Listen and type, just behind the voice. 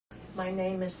My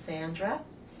name is Sandra,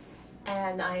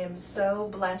 and I am so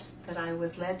blessed that I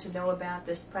was led to know about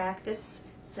this practice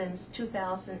since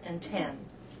 2010.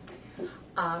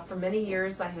 For many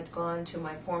years I had gone to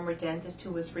my former dentist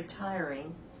who was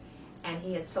retiring, and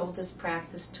he had sold his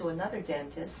practice to another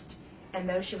dentist, and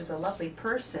though she was a lovely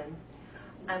person,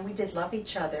 and we did love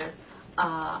each other,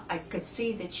 I could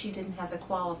see that she didn't have the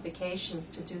qualifications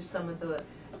to do some of the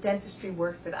dentistry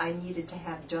work that I needed to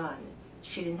have done.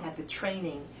 She didn't have the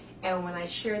training. And when I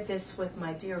shared this with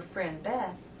my dear friend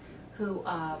Beth, who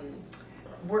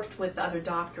worked with other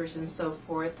doctors and so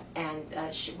forth, and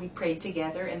we prayed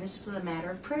together, and this was a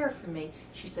matter of prayer for me.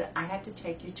 She said, I have to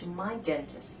take you to my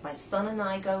dentist. My son and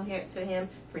I go here to him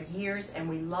for years, and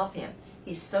we love him.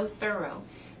 He's so thorough.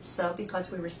 So because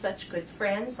we were such good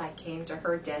friends, I came to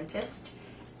her dentist,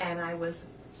 and I was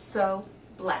so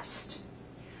blessed.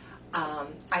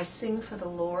 I sing for the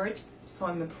Lord, so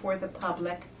I'm before the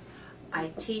public. I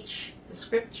teach the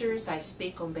scriptures. I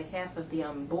speak on behalf of the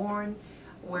unborn,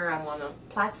 where I'm on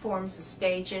platforms and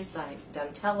stages. I've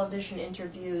done television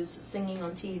interviews, singing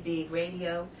on TV,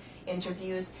 radio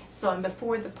interviews. So I'm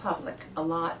before the public a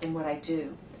lot in what I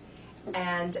do.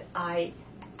 And I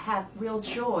have real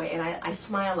joy, and I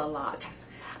smile a lot.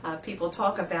 People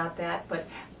talk about that, but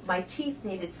my teeth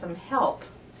needed some help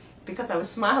because I was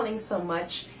smiling so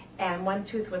much, and one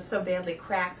tooth was so badly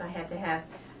cracked I had to have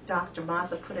Dr.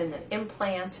 Mazza put in an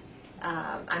implant.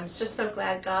 I'm just so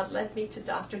glad God led me to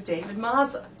Dr. David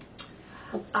Mazza.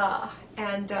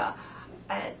 And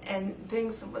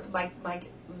things like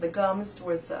the gums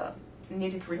was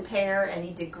needed repair, and he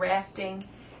did grafting.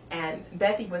 And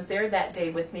Bethy was there that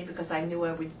day with me because I knew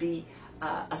I would be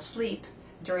asleep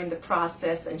during the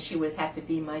process, and she would have to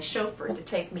be my chauffeur to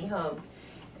take me home.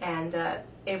 And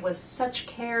it was such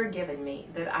care given me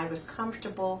that I was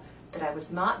comfortable, that I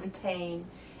was not in pain.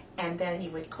 And then he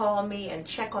would call me and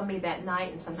check on me that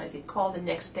night, and sometimes he'd call the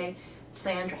next day,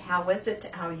 Sandra, how is it?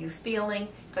 How are you feeling?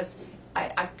 Because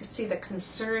I could see the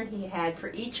concern he had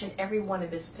for each and every one of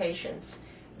his patients.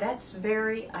 That's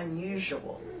very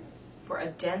unusual for a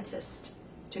dentist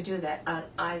to do that.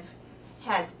 I've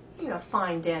had,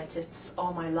 fine dentists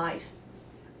all my life,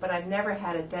 but I've never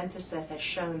had a dentist that has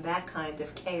shown that kind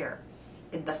of care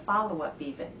in the follow-up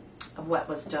even of what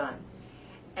was done.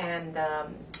 And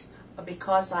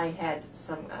because I had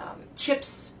some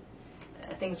chips,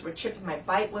 things were chipped, my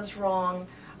bite was wrong,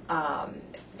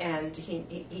 and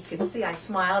he could see I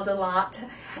smiled a lot,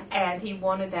 and he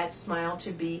wanted that smile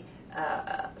to be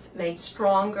made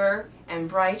stronger and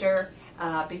brighter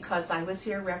because I was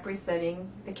here representing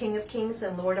the King of Kings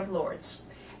and Lord of Lords.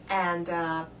 And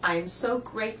I'm so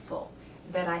grateful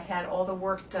that I had all the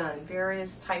work done,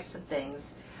 various types of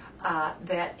things,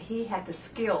 that he had the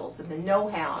skills and the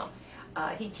know-how.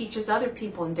 He teaches other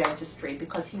people in dentistry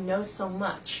because he knows so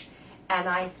much. And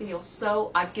I feel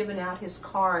so, I've given out his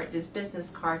card, his business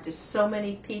card, to so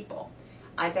many people.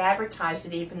 I've advertised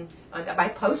it even at my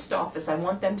post office. I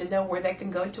want them to know where they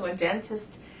can go to a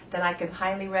dentist that I can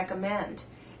highly recommend.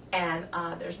 And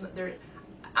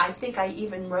I think I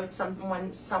even wrote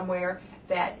someone somewhere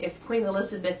that if Queen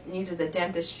Elizabeth needed a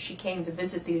dentist, she came to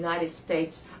visit the United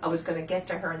States, I was going to get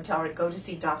to her and tell her to go to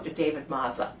see Dr. David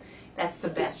Mazza. That's the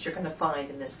best you're going to find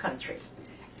in this country.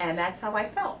 And that's how I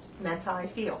felt, and that's how I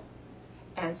feel.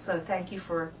 And so thank you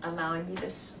for allowing me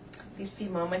these few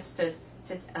moments to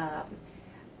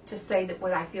say that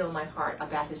what I feel in my heart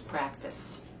about his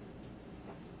practice.